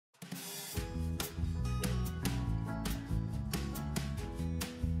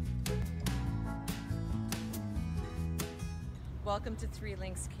Welcome to Three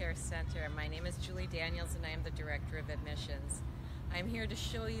Links Care Center. My name is Julie Daniels and I am the Director of Admissions. I'm here to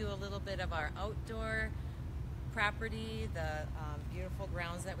show you a little bit of our outdoor property, the beautiful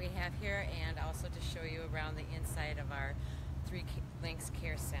grounds that we have here, and also to show you around the inside of our Three Links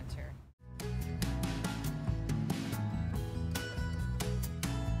Care Center.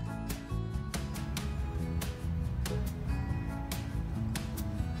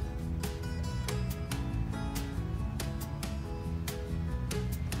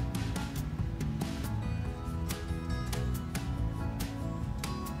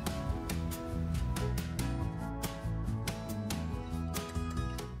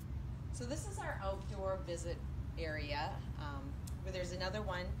 So this is our outdoor visit area, where there's another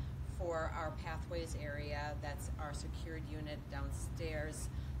one for our pathways area. That's our secured unit downstairs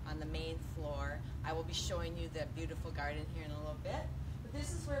on the main floor. I will be showing you the beautiful garden here in a little bit. But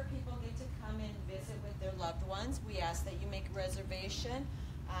this is where people get to come and visit with their loved ones. We ask that you make a reservation.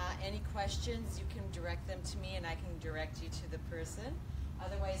 Any questions, you can direct them to me and I can direct you to the person.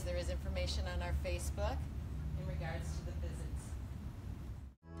 Otherwise, there is information on our Facebook in regards to the visits.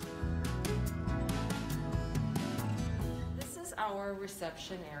 Our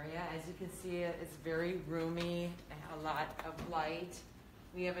reception area. As you can see, it's very roomy, a lot of light.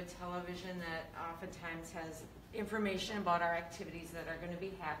 We have a television that oftentimes has information about our activities that are going to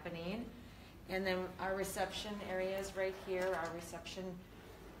be happening. And then our reception area is right here, our reception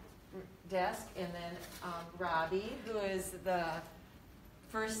desk. And then Robbie, who is the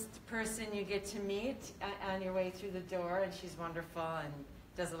first person you get to meet on your way through the door, and she's wonderful and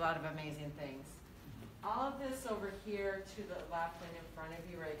does a lot of amazing things. All of this over here to the left and in front of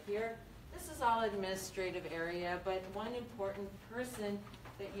you right here, this is all administrative area, but one important person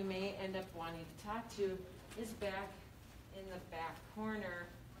that you may end up wanting to talk to is back in the back corner,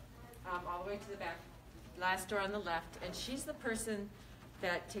 all the way to the back, last door on the left, and she's the person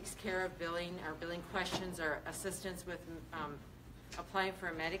that takes care of billing, our billing questions, or assistance with applying for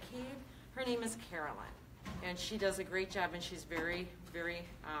Medicaid. Her name is Carolyn, and she does a great job, and she's very, very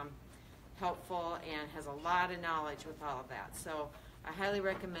helpful and has a lot of knowledge with all of that. So I highly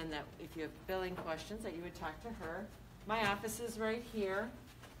recommend that if you have billing questions that you would talk to her. My office is right here.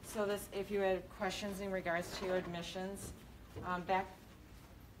 So this, if you had questions in regards to your admissions, back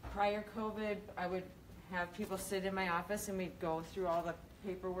prior COVID, I would have people sit in my office and we'd go through all the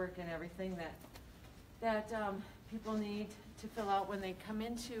paperwork and everything that people need to fill out when they come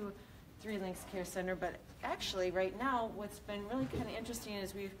into Three Links Care Center. But actually right now, what's been really kind of interesting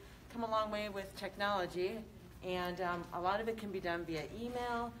is we've come a long way with technology, and a lot of it can be done via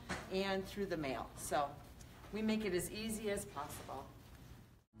email and through the mail. So we make it as easy as possible.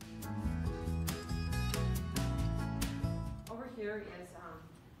 Over here is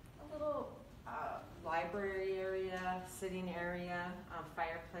a little library area, sitting area,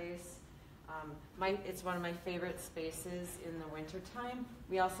 fireplace. It's one of my favorite spaces in the winter time.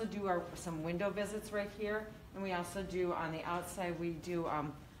 We also do some window visits right here, and we also do on the outside, we do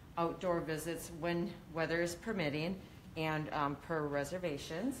outdoor visits when weather is permitting and per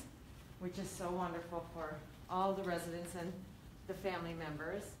reservations, which is so wonderful for all the residents and the family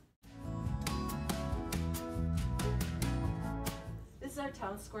members. This is our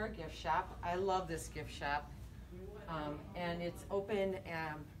Town Square gift shop. I love this gift shop, and it's open,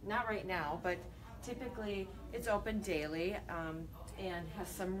 not right now, but typically it's open daily and has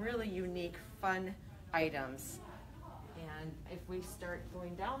some really unique, fun items. And if we start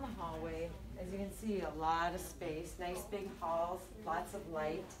going down the hallway, as you can see, a lot of space, nice big halls, lots of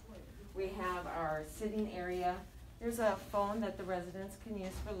light. We have our sitting area. There's a phone that the residents can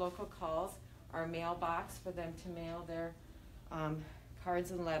use for local calls, our mailbox for them to mail their cards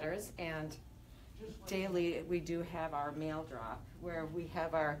and letters, and daily we do have our mail drop, where we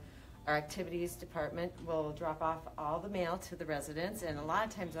have our activities department will drop off all the mail to the residents, and a lot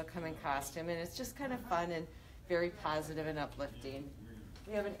of times they'll come in costume, and it's just kind of fun and very positive and uplifting.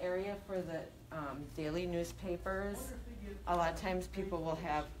 We have an area for the daily newspapers. A lot of times people will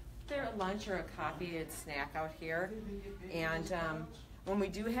have their lunch or a coffee and snack out here. And when we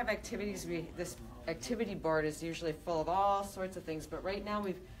do have activities, this activity board is usually full of all sorts of things, but right now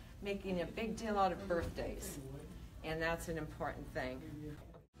we're making a big deal out of birthdays, and that's an important thing.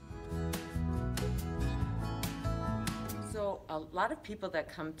 So a lot of people that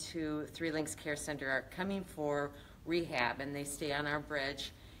come to Three Links Care Center are coming for rehab, and they stay on our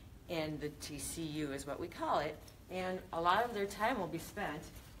bridge, and the TCU is what we call it, and a lot of their time will be spent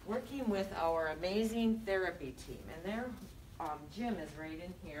working with our amazing therapy team, and their gym is right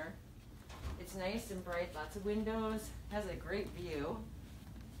in here. It's nice and bright, lots of windows, has a great view,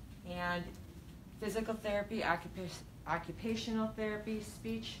 and physical therapy, occupational therapy,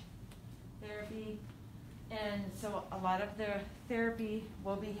 speech therapy. And so a lot of the therapy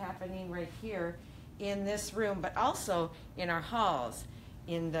will be happening right here in this room, but also in our halls,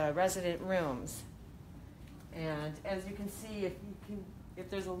 in the resident rooms. And as you can see, if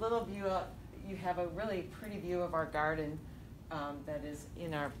there's a little view up, you have a really pretty view of our garden that is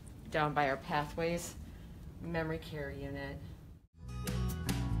down by our Pathways memory care unit. I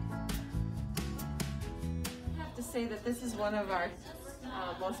have to say that this is one of our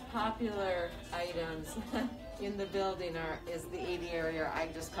most popular items in the building is the aviary, or I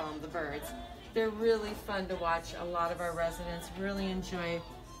just call them the birds. They're really fun to watch. A lot of our residents really enjoy,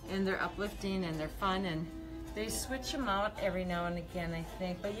 and they're uplifting and they're fun, and they switch them out every now and again, I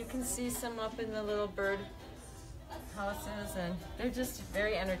think. But you can see some up in the little bird houses, and they're just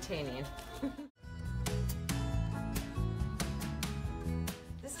very entertaining.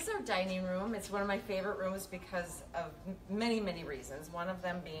 This is our dining room. It's one of my favorite rooms because of many, many reasons. One of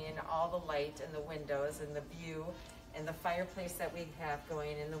them being all the light and the windows and the view and the fireplace that we have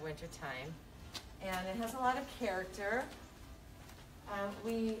going in the wintertime. And it has a lot of character.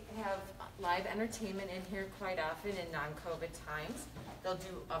 We have live entertainment in here quite often in non-COVID times. They'll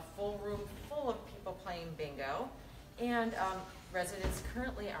do a full room full of people playing bingo. And residents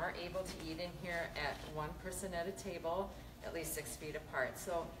currently are able to eat in here at one person at a table, at least 6 feet apart.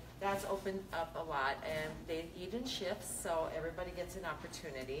 So that's opened up a lot, and they eat in shifts, so everybody gets an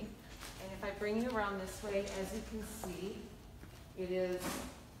opportunity. And if I bring you around this way, as you can see, it is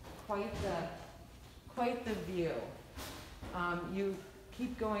quite the view. You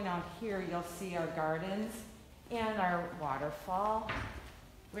keep going out here, you'll see our gardens and our waterfall,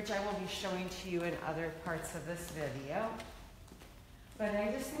 which I will be showing to you in other parts of this video. But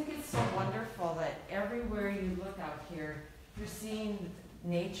I just think it's so wonderful that everywhere you look out here, you're seeing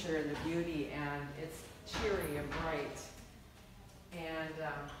nature and the beauty, and it's cheery and bright and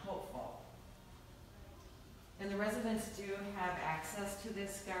hopeful. And the residents do have access to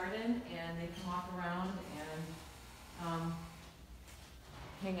this garden, and they can walk around and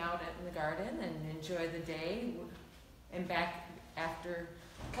hang out in the garden and enjoy the day. And back after,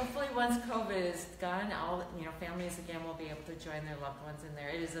 hopefully once COVID is gone, all families again will be able to join their loved ones in there.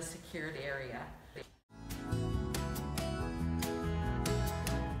 It is a secured area.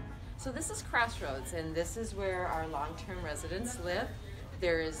 So this is Crossroads, and this is where our long-term residents live.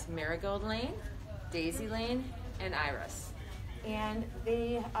 There is Marigold Lane, Daisy Lane, and Iris. And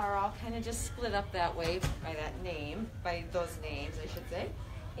they are all kind of just split up that way by those names, I should say.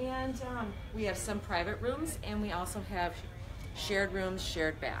 And we have some private rooms, and we also have shared rooms,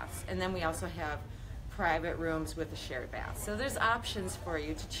 shared baths. And then we also have private rooms with a shared bath. So there's options for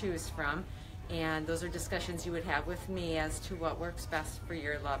you to choose from. And those are discussions you would have with me as to what works best for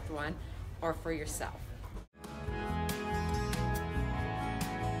your loved one or for yourself.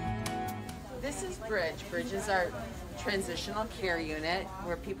 This is Bridge. Bridge is our transitional care unit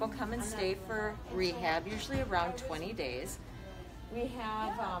where people come and stay for rehab, usually around 20 days. We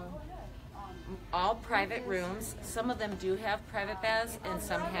have all private rooms. Some of them do have private baths and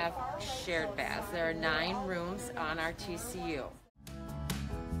some have shared baths. There are 9 rooms on our TCU.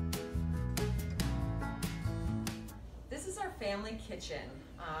 This is our family kitchen.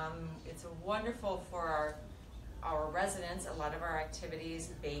 It's wonderful for our residents. A lot of our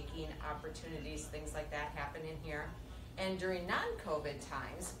activities, baking opportunities, things like that happen in here. And during non-COVID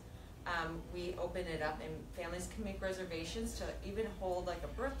times, we open it up and families can make reservations to even hold like a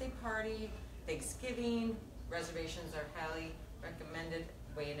birthday party, Thanksgiving. Reservations are highly recommended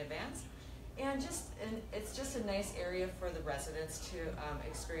way in advance. And it's just a nice area for the residents to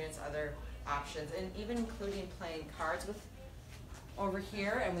experience other options, and even including playing cards with over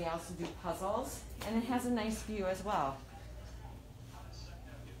here, and we also do puzzles, and it has a nice view as well.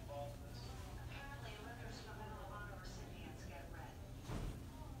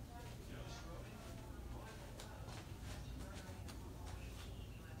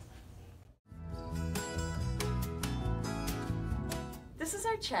 This is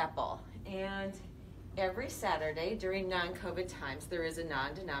our chapel, and every Saturday during non-COVID times there is a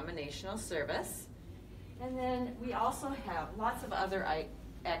non-denominational service. And then we also have lots of other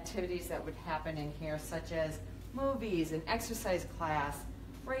activities that would happen in here, such as movies and exercise class.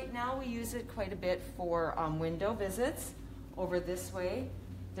 Right now we use it quite a bit for window visits. Over this way,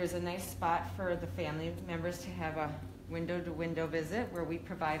 there's a nice spot for the family members to have a window-to-window visit where we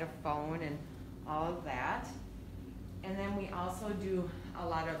provide a phone and all of that. And then we also do a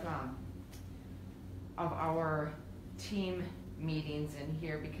lot of our team meetings in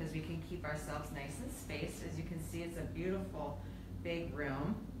here because we can keep ourselves nice and spaced. As you can see, it's a beautiful big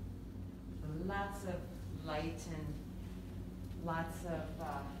room. Lots of light and lots of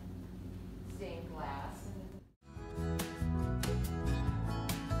stained glass.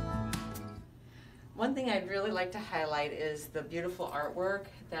 One thing I'd really like to highlight is the beautiful artwork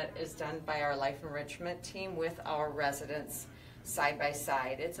that is done by our Life Enrichment team with our residents side by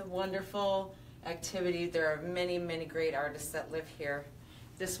side. It's a wonderful activity. There are many, many great artists that live here.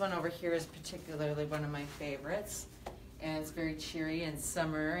 This one over here is particularly one of my favorites, and it's very cheery and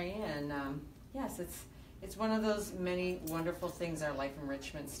summery, and yes, it's one of those many wonderful things our Life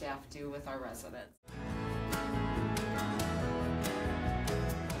Enrichment staff do with our residents.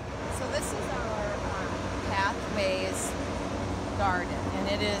 So this is our Pathways garden, and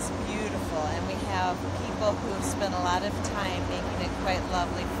it is beautiful, and we have people who have spent a lot of time making it quite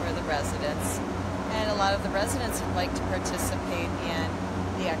lovely for the residents, and a lot of the residents would like to participate in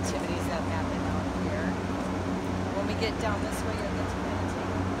the activities that happen out here. When we get down this way, you'll get to kind of take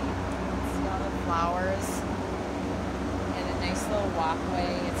a peek. You can see all the flowers and a nice little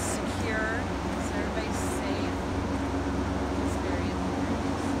walkway. It's secure, so everybody's safe. It's very important.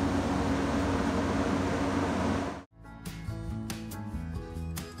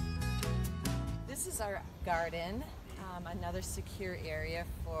 This is our garden, another secure area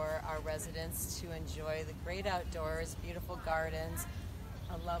for our residents to enjoy the great outdoors, beautiful gardens,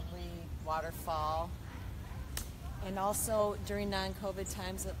 a lovely waterfall. And also during non-COVID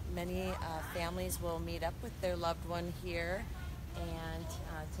times, many families will meet up with their loved one here and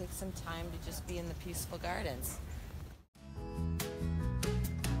take some time to just be in the peaceful gardens.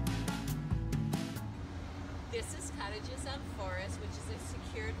 This is Cottages on Forest, which is a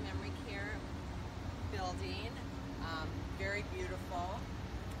secured memory care building. Very beautiful.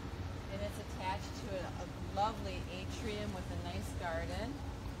 And it's attached to a lovely atrium with a nice garden.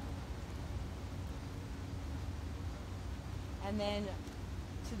 And then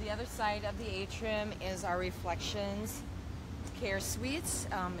to the other side of the atrium is our Reflections Care Suites.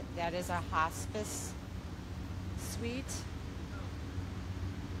 That is a hospice suite.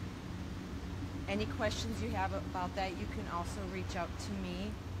 Any questions you have about that, you can also reach out to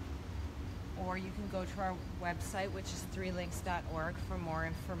me, or you can go to our website, which is 3links.org, for more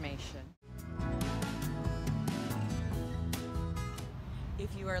information. If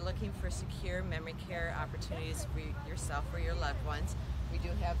you are looking for secure memory care opportunities for yourself or your loved ones, we do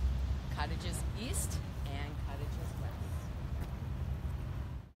have Cottages East,